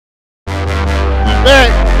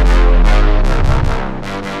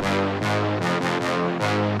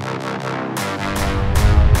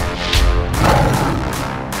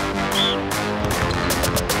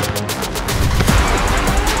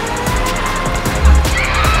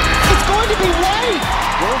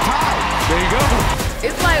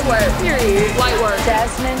It's light work, period. Light work.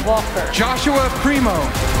 Jasmine Walker. Joshua Primo.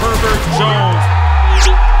 Herbert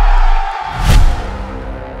Jones.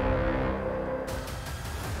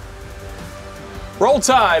 Roll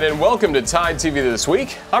Tide and welcome to Tide TV this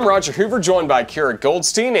week. I'm Roger Hoover, joined by Kira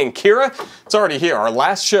Goldstein. And Kira, it's already here, our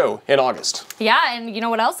last show in August. Yeah, and you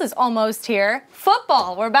know what else is almost here?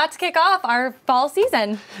 Football. We're about to kick off our fall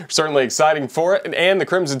season. Certainly exciting for it. And the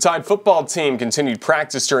Crimson Tide football team continued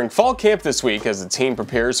practice during fall camp this week as the team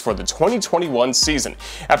prepares for the 2021 season.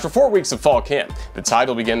 After 4 weeks of fall camp, the Tide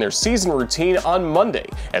will begin their season routine on Monday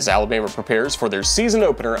as Alabama prepares for their season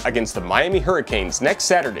opener against the Miami Hurricanes next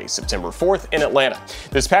Saturday, September 4th in Atlanta.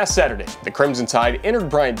 This past Saturday, the Crimson Tide entered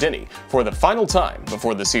Bryant-Denny for the final time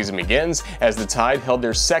before the season begins as the Tide held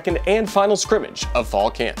their second and final scrimmage of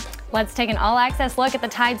fall camp. Let's take an all-access look at the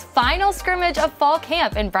Tide's final scrimmage of fall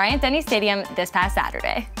camp in Bryant-Denny Stadium this past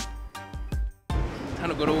Saturday. Time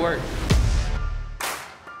to go to work.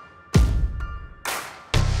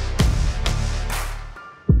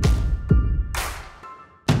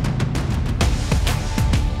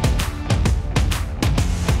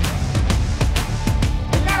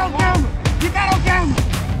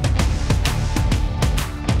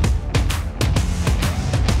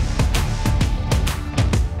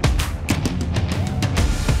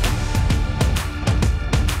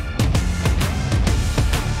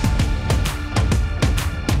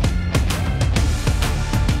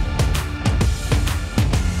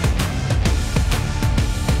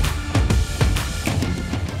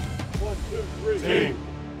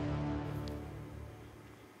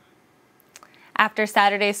 After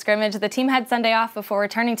Saturday's scrimmage, the team had Sunday off before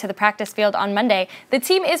returning to the practice field on Monday. The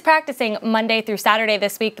team is practicing Monday through Saturday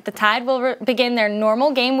this week, but the Tide will begin their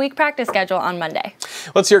normal game week practice schedule on Monday.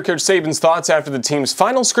 Let's hear Coach Saban's thoughts after the team's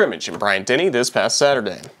final scrimmage in Bryant-Denny this past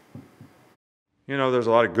Saturday. You know, there's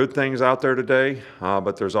a lot of good things out there today,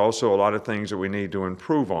 but there's also a lot of things that we need to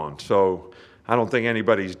improve on. So I don't think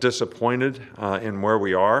anybody's disappointed in where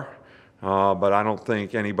we are, but I don't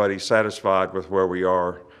think anybody's satisfied with where we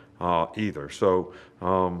are either. So,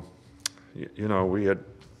 you know, we had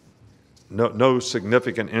no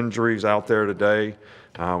significant injuries out there today.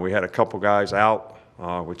 We had a couple guys out,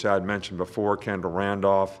 which I had mentioned before, Kendall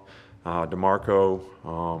Randolph,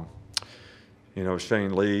 DeMarco, you know,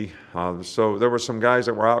 Shane Lee. So there were some guys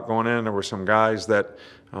that were out going in. There were some guys that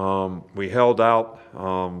we held out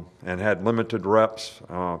and had limited reps,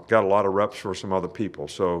 got a lot of reps for some other people.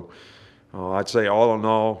 So I'd say all in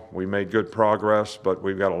all, we made good progress, but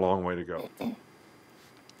we've got a long way to go.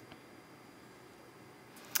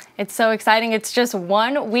 It's so exciting. It's just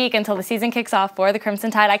 1 week until the season kicks off for the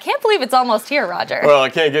Crimson Tide. I can't believe it's almost here, Roger. Well, I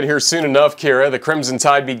can't get here soon enough, Kira. The Crimson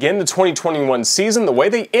Tide begin the 2021 season the way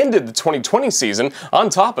they ended the 2020 season, on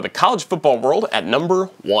top of the college football world at number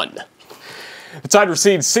 1. The Tide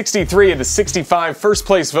received 63 of the 65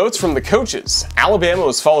 first-place votes from the coaches. Alabama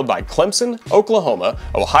was followed by Clemson, Oklahoma,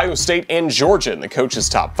 Ohio State, and Georgia in the coaches'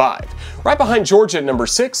 top 5. Right behind Georgia at number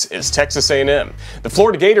 6 is Texas A&M. The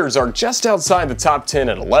Florida Gators are just outside the top 10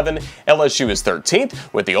 at 11. LSU is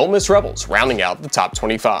 13th, with the Ole Miss Rebels rounding out the top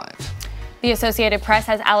 25. The Associated Press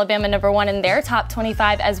has Alabama number 1 in their top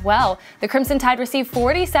 25 as well. The Crimson Tide received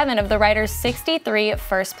 47 of the writers' 63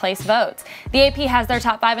 first-place votes. The AP has their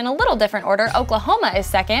top 5 in a little different order. Oklahoma is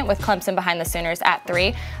second, with Clemson behind the Sooners at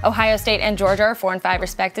 3. Ohio State and Georgia are 4 and 5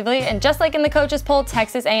 respectively. And just like in the coaches poll,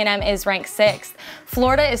 Texas A&M is ranked 6th.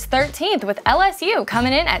 Florida is 13th, with LSU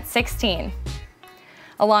coming in at 16.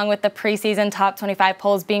 Along with the preseason top 25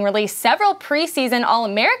 polls being released, several preseason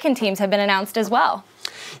All-American teams have been announced as well.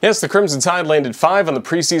 Yes, the Crimson Tide landed 5 on the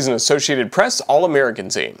preseason Associated Press All-American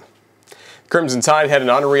team. Crimson Tide had an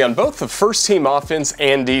honoree on both the first-team offense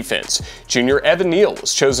and defense. Junior Evan Neal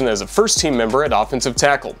was chosen as a first-team member at offensive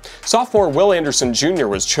tackle. Sophomore Will Anderson Jr.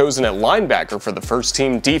 was chosen at linebacker for the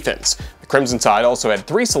first-team defense. The Crimson Tide also had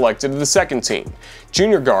 3 selected to the second team: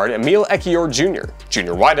 junior guard Emil Ekiyor Jr.,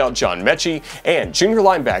 junior wideout John Mechie, and junior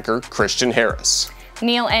linebacker Christian Harris.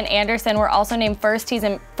 Neal and Anderson were also named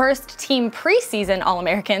first-team preseason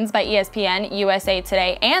All-Americans by ESPN, USA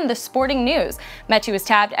Today, and The Sporting News. Mechie was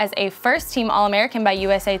tabbed as a first-team All-American by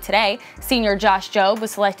USA Today. Senior Josh Jobe was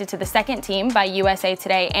selected to the second team by USA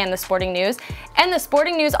Today and The Sporting News. And The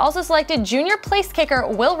Sporting News also selected junior place kicker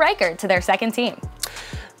Will Reichert to their second team.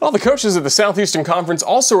 Well, the coaches of the Southeastern Conference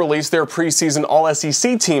also released their preseason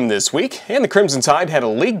All-SEC team this week, and the Crimson Tide had a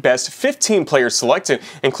league-best 15 players selected,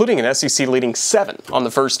 including an SEC leading 7 on the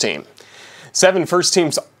first team. 7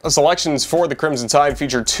 first-team selections for the Crimson Tide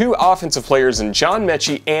feature 2 offensive players in John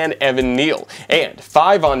Mechie and Evan Neal, and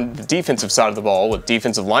 5 on the defensive side of the ball with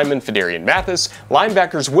defensive lineman Fedarian Mathis,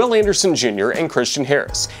 linebackers Will Anderson Jr. and Christian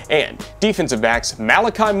Harris, and defensive backs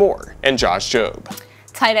Malachi Moore and Josh Jobe.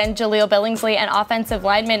 Tight end Jaleel Billingsley and offensive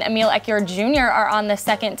lineman Emil Ekiyor Jr. are on the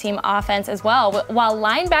second-team offense as well, while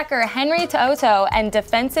linebacker Henry To'oto and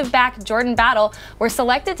defensive back Jordan Battle were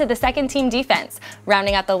selected to the second-team defense.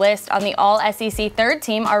 Rounding out the list on the All-SEC third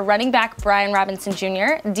team are running back Brian Robinson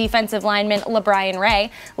Jr., defensive lineman LeBrian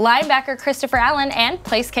Ray, linebacker Christopher Allen, and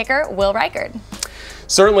place kicker Will Reichard.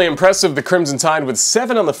 Certainly impressive, the Crimson Tide with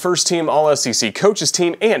 7 on the first-team All-SEC coaches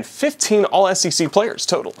team and 15 All-SEC players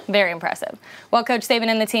total. Very impressive. While Coach Saban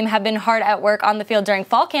and the team have been hard at work on the field during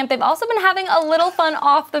fall camp, they've also been having a little fun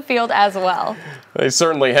off the field as well. They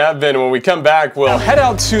certainly have been. When we come back, we'll head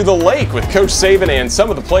out to the lake with Coach Saban and some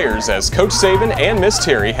of the players as Coach Saban and Miss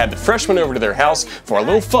Terry had the freshmen over to their house for a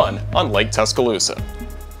little fun on Lake Tuscaloosa.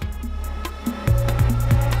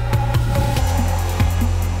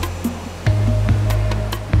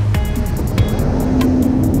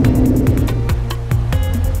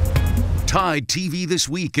 Tide TV This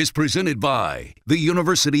Week is presented by the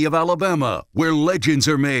University of Alabama, where legends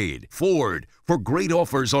are made. Ford, for great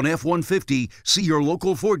offers on F-150, see your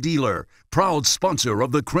local Ford dealer. Proud sponsor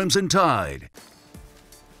of the Crimson Tide.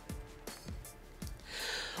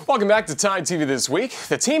 Welcome back to Tide TV This Week.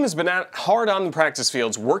 The team has been out hard on the practice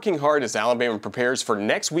fields, working hard as Alabama prepares for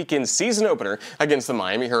next weekend's season opener against the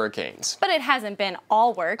Miami Hurricanes. But it hasn't been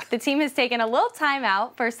all work. The team has taken a little time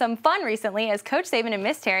out for some fun recently as Coach Saban and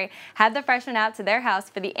Miss Terry had the freshmen out to their house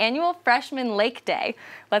for the annual Freshman Lake Day.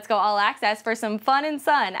 Let's go all access for some fun and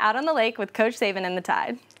sun out on the lake with Coach Saban and the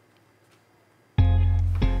Tide.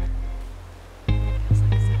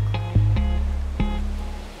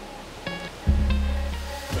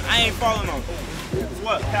 I ain't falling on.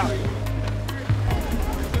 What?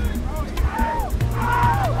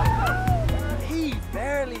 He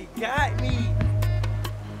barely got me.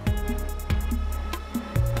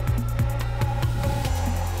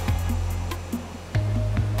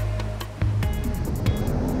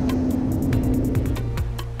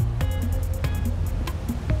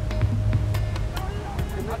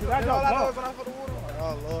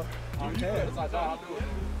 Oh, Lord.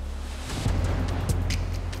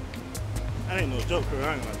 That ain't no joke,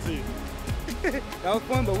 I ain't gonna tell you. That was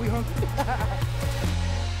fun, but we hungry.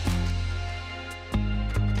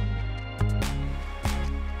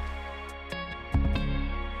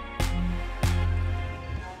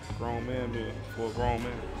 Grown man, man, for a grown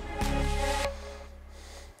man.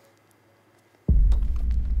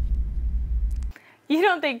 You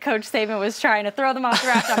don't think Coach Saban was trying to throw them off the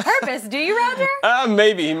raft on purpose, do you, Roger?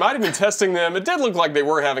 Maybe. He might have been testing them. It did look like they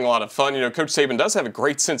were having a lot of fun. You know, Coach Saban does have a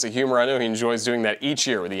great sense of humor. I know he enjoys doing that each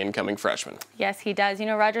year with the incoming freshmen. Yes, he does. You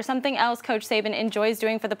know, Roger, something else Coach Saban enjoys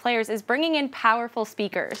doing for the players is bringing in powerful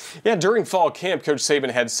speakers. Yeah, during fall camp, Coach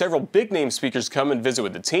Saban had several big-name speakers come and visit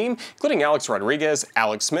with the team, including Alex Rodriguez,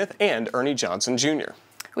 Alex Smith, and Ernie Johnson Jr.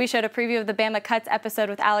 We showed a preview of the Bama Cuts episode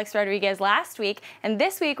with Alex Rodriguez last week, and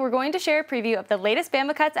this week we're going to share a preview of the latest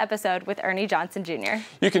Bama Cuts episode with Ernie Johnson Jr.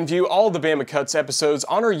 You can view all the Bama Cuts episodes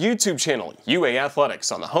on our YouTube channel, UA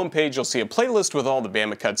Athletics. On the homepage, you'll see a playlist with all the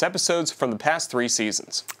Bama Cuts episodes from the past 3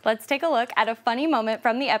 seasons. Let's take a look at a funny moment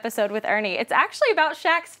from the episode with Ernie. It's actually about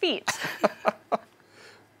Shaq's feet.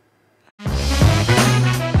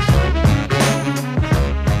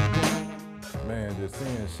 Man, just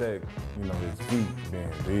seeing Shaq, you know, his feet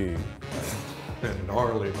being big. And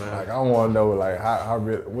gnarly, man. Like, I want to know, like,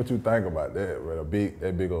 what you think about that, with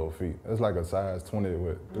that big old feet? It's like a size 20,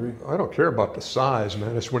 what, 3? I don't care about the size,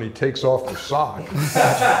 man. It's when he takes off the sock.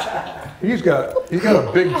 He's got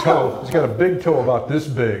a big toe. He's got a big toe about this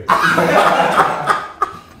big.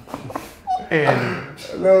 And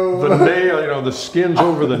the nail, you know, the skin's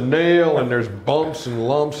over the nail, and there's bumps and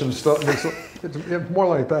lumps and stuff. It's more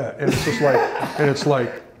like that, and it's just like, and it's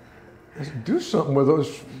like, do something with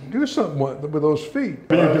those, with those feet.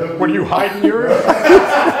 What are you hiding yours?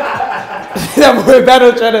 That boy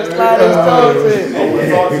better try to slide his toes in.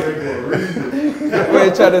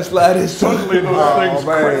 Boy try to slide his toes. Suddenly those things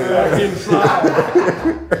crack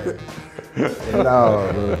inside.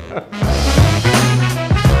 No, dude.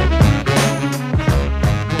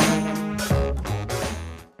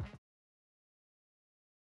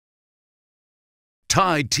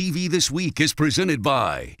 Tide TV This Week is presented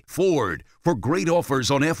by Ford. For great offers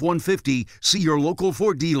on F-150, see your local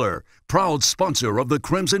Ford dealer. Proud sponsor of the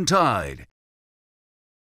Crimson Tide.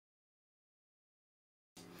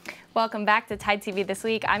 Welcome back to Tide TV This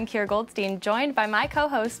Week. I'm Kira Goldstein, joined by my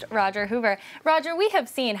co-host, Roger Hoover. Roger, we have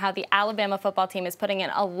seen how the Alabama football team is putting in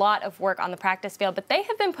a lot of work on the practice field, but they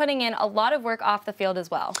have been putting in a lot of work off the field as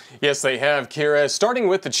well. Yes, they have, Kira. Starting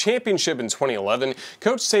with the championship in 2011,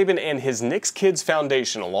 Coach Saban and his Knicks Kids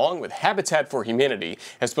Foundation, along with Habitat for Humanity,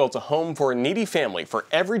 has built a home for a needy family for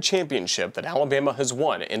every championship that Alabama has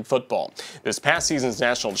won in football. This past season's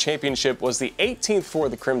national championship was the 18th for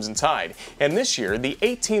the Crimson Tide, and this year, the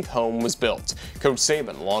 18th home was built. Coach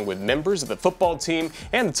Saban, along with members of the football team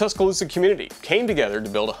and the Tuscaloosa community, came together to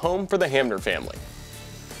build a home for the Hamner family.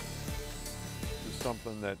 This is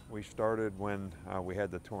something that we started when we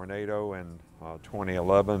had the tornado in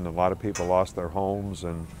 2011. A lot of people lost their homes,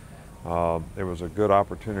 and it was a good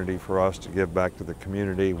opportunity for us to give back to the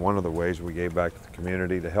community. One of the ways we gave back to the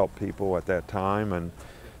community to help people at that time, and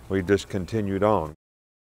we just continued on.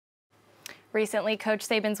 Recently, Coach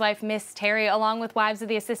Saban's wife, Miss Terry, along with wives of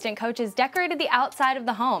the assistant coaches, decorated the outside of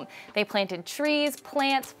the home. They planted trees,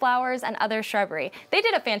 plants, flowers, and other shrubbery. They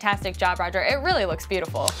did a fantastic job, Roger. It really looks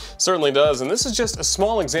beautiful. Certainly does, and this is just a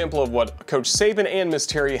small example of what Coach Saban and Miss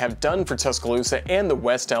Terry have done for Tuscaloosa and the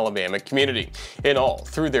West Alabama community. In all,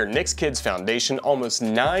 through their Knicks Kids Foundation, almost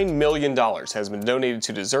 $9 million has been donated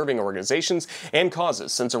to deserving organizations and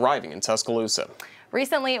causes since arriving in Tuscaloosa.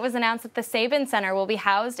 Recently, it was announced that the Saban Center will be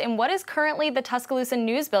housed in what is currently the Tuscaloosa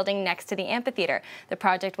News Building next to the amphitheater. The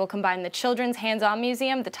project will combine the Children's Hands-On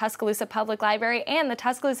Museum, the Tuscaloosa Public Library, and the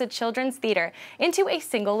Tuscaloosa Children's Theater into a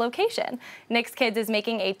single location. Knicks Kids is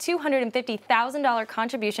making a $250,000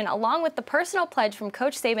 contribution along with the personal pledge from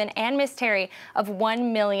Coach Saban and Miss Terry of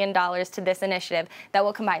 $1 million to this initiative that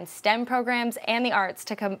will combine STEM programs and the arts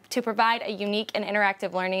to provide a unique and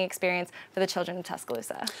interactive learning experience for the children of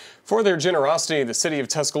Tuscaloosa. For their generosity, the City of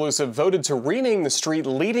Tuscaloosa voted to rename the street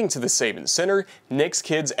leading to the Saban Center Knicks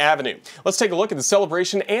Kids Avenue. Let's take a look at the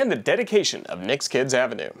celebration and the dedication of Knicks Kids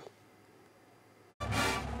Avenue.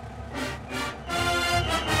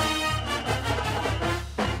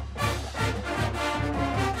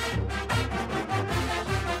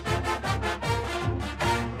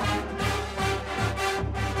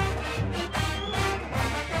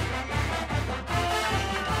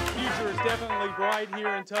 Definitely bright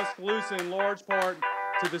here in Tuscaloosa, in large part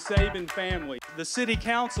to the Saban family. The City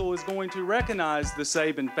Council is going to recognize the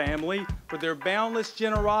Saban family for their boundless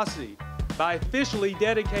generosity by officially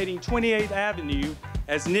dedicating 28th Avenue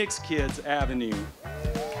as Knicks Kids Avenue.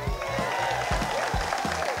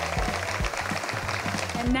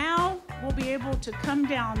 And now we'll be able to come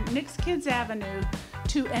down Knicks Kids Avenue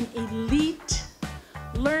to an elite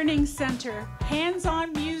learning center,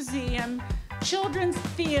 hands-on museum, children's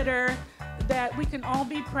theater, that we can all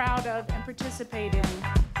be proud of and participate in.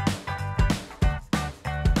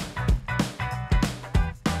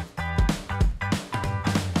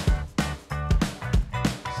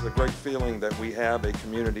 It's a great feeling that we have a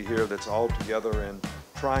community here that's all together and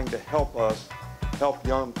trying to help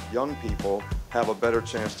young people have a better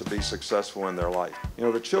chance to be successful in their life. You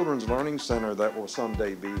know, the Children's Learning Center that will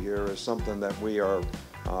someday be here is something that we are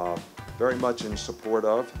very much in support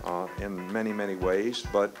of in many, many ways,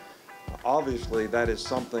 but obviously that is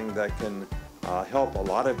something that can help a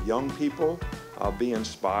lot of young people be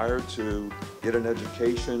inspired to get an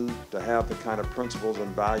education, to have the kind of principles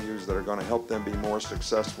and values that are going to help them be more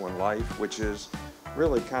successful in life, which is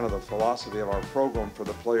really kind of the philosophy of our program for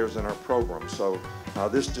the players in our program. So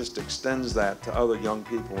this just extends that to other young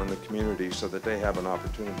people in the community so that they have an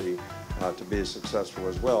opportunity to be successful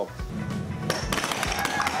as well.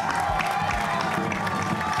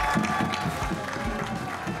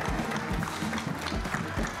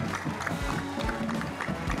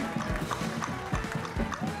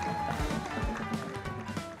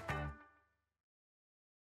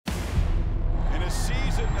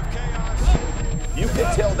 You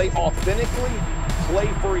can tell they authentically play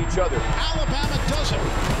for each other. Alabama does it.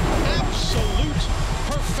 Absolute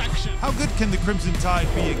perfection. How good can the Crimson Tide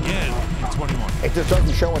be again in 21? It just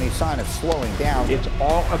doesn't show any sign of slowing down. It's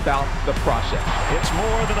all about the process. It's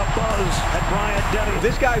more than a buzz at Bryant Denny.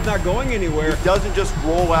 This guy's not going anywhere. He doesn't just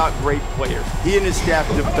roll out great players. He and his staff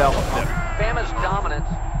develop them. Bama's dominance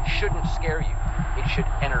shouldn't scare you. It should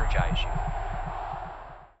energize you.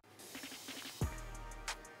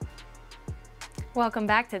 Welcome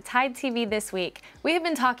back to Tide TV This Week. We have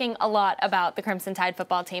been talking a lot about the Crimson Tide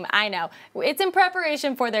football team. I know, it's in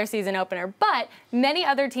preparation for their season opener, but many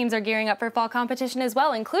other teams are gearing up for fall competition as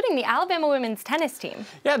well, including the Alabama women's tennis team.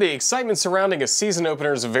 Yeah, the excitement surrounding a season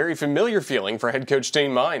opener is a very familiar feeling for head coach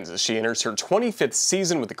Jane Mines as she enters her 25th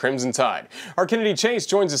season with the Crimson Tide. Our Kennedy Chase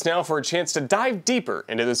joins us now for a chance to dive deeper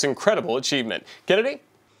into this incredible achievement. Kennedy?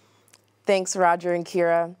 Thanks, Roger and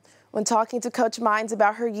Kira. When talking to Coach Mines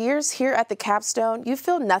about her years here at the Capstone, you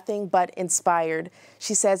feel nothing but inspired.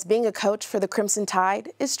 She says being a coach for the Crimson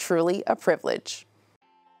Tide is truly a privilege.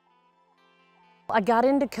 I got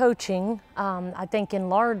into coaching, I think in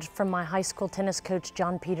large from my high school tennis coach,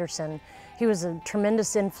 John Peterson. He was a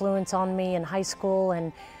tremendous influence on me in high school,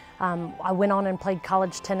 and I went on and played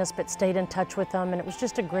college tennis but stayed in touch with him, and it was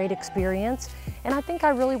just a great experience. And I think I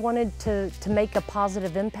really wanted to make a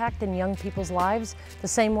positive impact in young people's lives the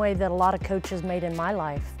same way that a lot of coaches made in my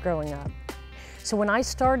life growing up. So when I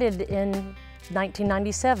started in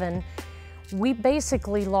 1997, we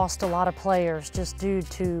basically lost a lot of players just due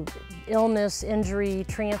to illness, injury,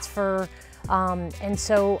 transfer, and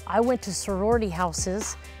so I went to sorority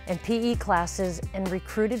houses and PE classes and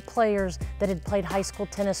recruited players that had played high school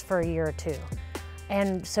tennis for a year or two.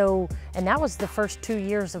 And that was the first 2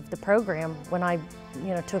 years of the program when I,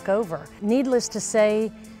 took over. Needless to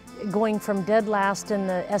say, going from dead last in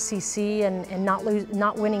the SEC and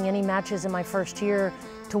not winning any matches in my first year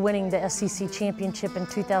to winning the SEC championship in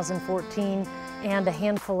 2014 and a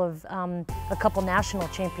handful of a couple national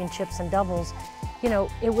championships in doubles,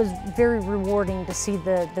 it was very rewarding to see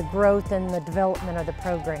the growth and the development of the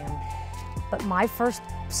program. But my first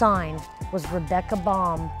sign was Rebecca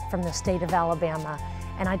Baum from the state of Alabama,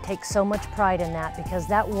 and I take so much pride in that because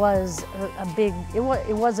that was it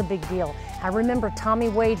was a big deal. I remember Tommy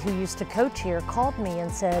Wade, who used to coach here, called me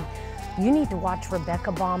and said, "You need to watch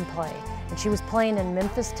Rebecca Baum play." And she was playing in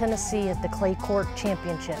Memphis, Tennessee at the Clay Court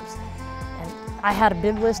Championships. I had a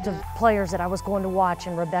big list of players that I was going to watch,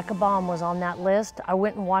 and Rebecca Baum was on that list. I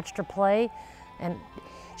went and watched her play, and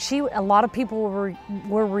a lot of people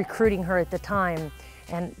were recruiting her at the time,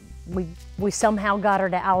 and we somehow got her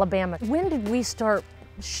to Alabama. When did we start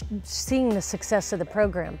seeing the success of the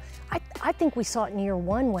program? I think we saw it in year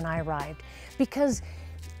one when I arrived, because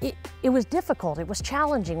it was difficult, it was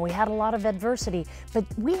challenging, we had a lot of adversity, but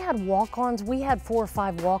we had walk-ons, we had 4 or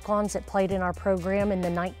 5 walk-ons that played in our program in the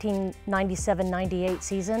 1997-98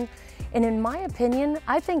 season, and in my opinion,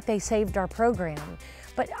 I think they saved our program.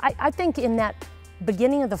 But I think in that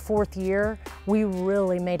beginning of the 4th year, we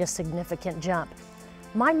really made a significant jump.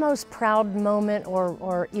 My most proud moment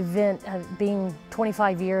or event of being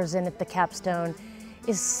 25 years in at the Capstone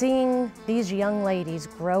is seeing these young ladies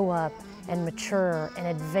grow up and mature and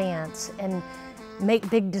advance and make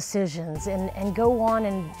big decisions and go on,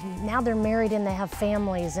 and now they're married and they have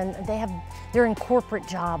families and they're in corporate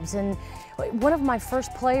jobs. And one of my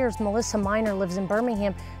first players, Melissa Miner, lives in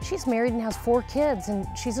Birmingham. She's married and has 4 kids, and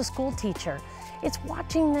she's a school teacher. It's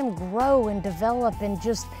watching them grow and develop and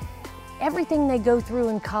just everything they go through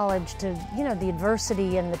in college, to the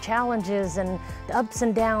adversity and the challenges and the ups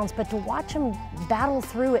and downs, but to watch them battle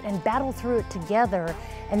through it and battle through it together,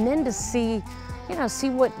 and then to see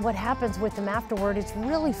what happens with them afterward. It's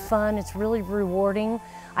really fun, it's really rewarding.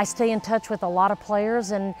 I stay in touch with a lot of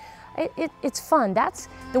players, and it's fun.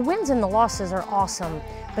 The wins and the losses are awesome,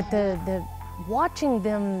 but the watching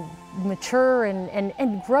them mature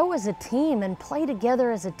and grow as a team and play together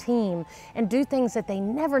as a team and do things that they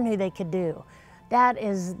never knew they could do, that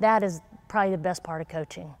is probably the best part of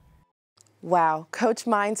coaching. Wow, Coach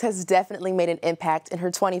Mines has definitely made an impact in her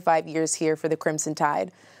 25 years here for the Crimson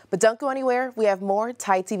Tide. But don't go anywhere, we have more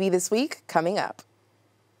Tide TV This Week coming up.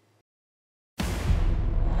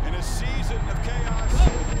 In a season of chaos,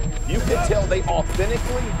 you can tell they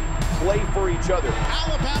authentically play for each other.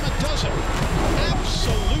 Alabama does it.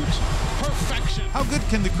 Absolute perfection. How good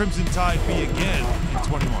can the Crimson Tide be again in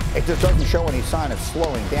 21? It just doesn't show any sign of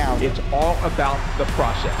slowing down. It's all about the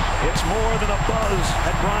process. It's more than a buzz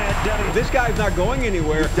at Bryant Denny. This guy's not going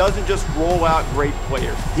anywhere. He doesn't just roll out great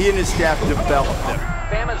players. He and his staff develop them.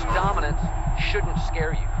 Bama's dominance shouldn't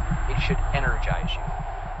scare you. It should energize you.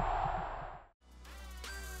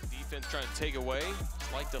 Defense trying to take away.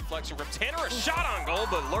 Slight deflection from Tanner. A shot on goal,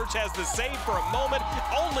 but Lurch has the save for a moment,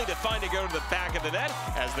 only to find it go to the back of the net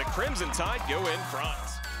as the Crimson Tide go in front.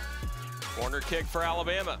 Corner kick for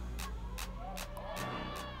Alabama.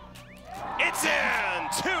 It's in!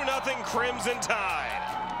 2-0 Crimson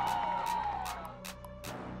Tide.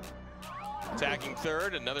 Attacking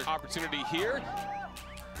third, another opportunity here.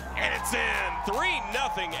 And it's in!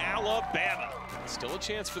 3-0 Alabama. Still a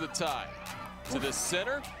chance for the Tide. To the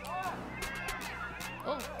center.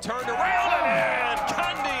 Oh, turned around and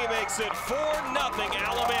Cundy makes it 4-0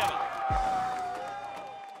 Alabama.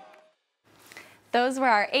 Those were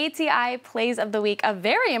our ATI Plays of the Week. A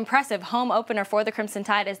very impressive home opener for the Crimson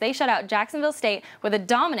Tide as they shut out Jacksonville State with a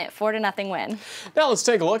dominant 4-0 win. Now let's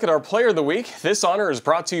take a look at our Player of the Week. This honor is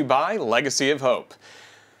brought to you by Legacy of Hope.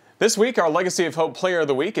 This week, our Legacy of Hope Player of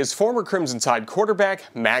the Week is former Crimson Tide quarterback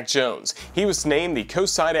Mac Jones. He was named the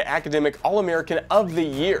COSIDA Academic All-American of the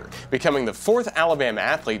Year, becoming the 4th Alabama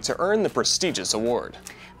athlete to earn the prestigious award.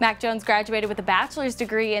 Mac Jones graduated with a bachelor's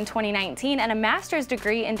degree in 2019 and a master's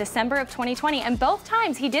degree in December of 2020, and both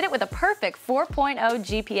times he did it with a perfect 4.0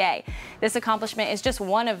 GPA. This accomplishment is just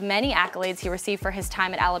one of many accolades he received for his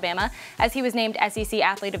time at Alabama, as he was named SEC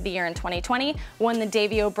Athlete of the Year in 2020, won the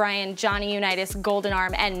Davy O'Brien, Johnny Unitas Golden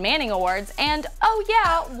Arm and Manning Awards, and, oh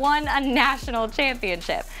yeah, won a national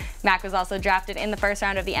championship. Mac was also drafted in the first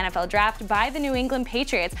round of the NFL Draft by the New England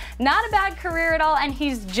Patriots. Not a bad career at all, and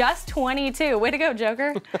he's just 22. Way to go,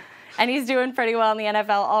 Joker. And he's doing pretty well in the NFL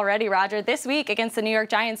already, Roger. This week against the New York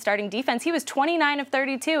Giants starting defense, he was 29 of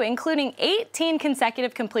 32, including 18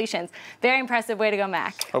 consecutive completions. Very impressive. Way to go,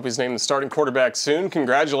 Mac. Hope he's named the starting quarterback soon.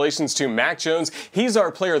 Congratulations to Mac Jones. He's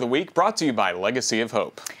our Player of the Week, brought to you by Legacy of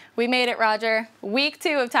Hope. We made it, Roger. Week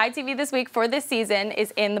 2 of TideTV This Week for this season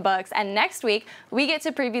is in the books, and next week we get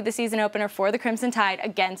to preview the season opener for the Crimson Tide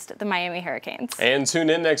against the Miami Hurricanes. And tune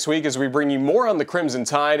in next week as we bring you more on the Crimson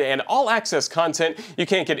Tide and all-access content you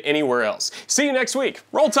can't get anywhere else. See you next week.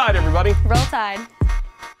 Roll Tide, everybody. Roll Tide.